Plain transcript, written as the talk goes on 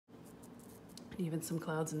even some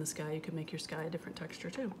clouds in the sky. You could make your sky a different texture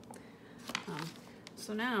too.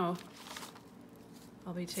 So now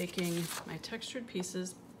I'll be taking my textured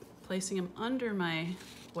pieces, placing them under my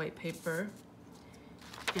white paper,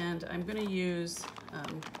 and I'm going to use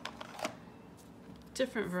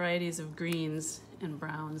different varieties of greens and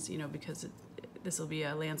browns, you know, because this will be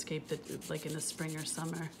a landscape that, like in the spring or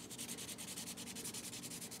summer.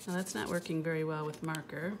 Now that's not working very well with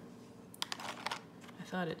marker. I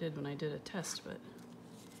thought it did when I did a test, but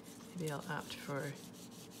maybe I'll opt for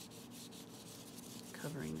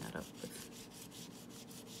covering that up with.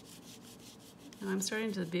 Now I'm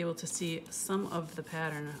starting to be able to see some of the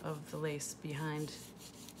pattern of the lace behind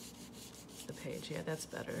the page. Yeah, that's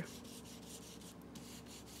better.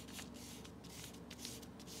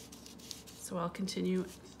 So I'll continue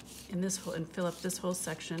in this whole and fill up this whole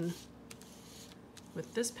section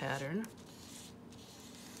with this pattern.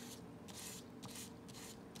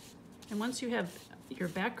 And once you have your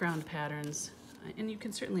background patterns, and you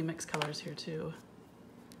can certainly mix colors here too.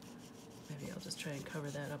 Maybe I'll just try and cover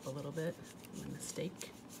that up a little bit, my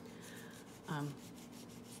mistake.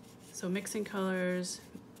 So mixing colors,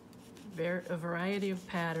 a variety of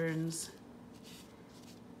patterns.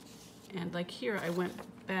 And like here, I went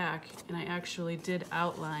back and I actually did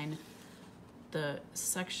outline the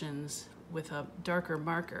sections with a darker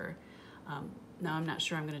marker. Now I'm not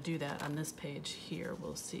sure I'm going to do that on this page here.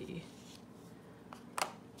 We'll see.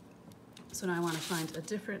 So now I want to find a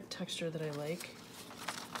different texture that I like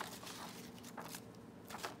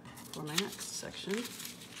for my next section.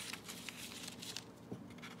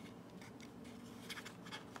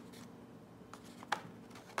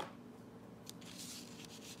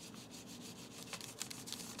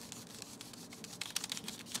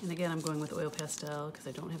 And again, I'm going with oil pastel because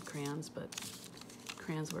I don't have crayons, but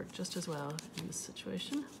crayons work just as well in this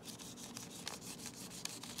situation.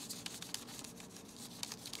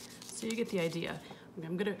 So you get the idea.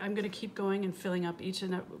 I'm gonna keep going and filling up each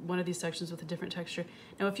and one of these sections with a different texture.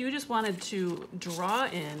 Now, if you just wanted to draw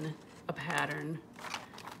in a pattern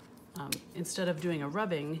instead of doing a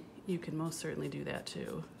rubbing, you can most certainly do that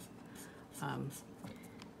too.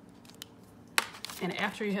 And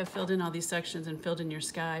after you have filled in all these sections and filled in your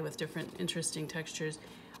sky with different interesting textures,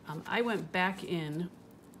 I went back in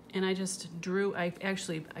and I just drew, I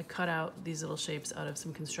cut out these little shapes out of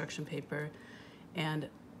some construction paper and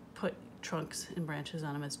put trunks and branches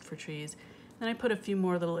on them as for trees. Then I put a few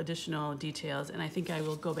more little additional details, and I think I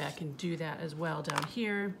will go back and do that as well down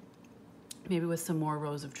here, maybe with some more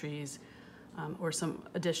rows of trees or some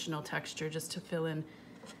additional texture just to fill in,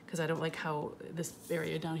 because I don't like how this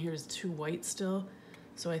area down here is too white still.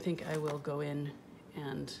 So I think I will go in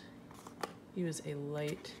and use a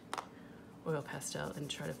light oil pastel and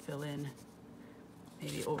try to fill in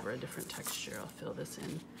maybe over a different texture. I'll fill this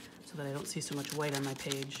in so that I don't see so much white on my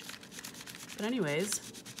page. But anyways,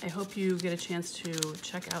 I hope you get a chance to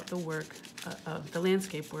check out the work of the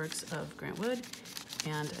landscape works of Grant Wood,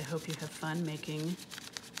 and I hope you have fun making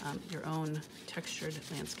your own textured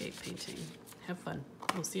landscape painting. Have fun.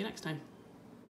 We'll see you next time.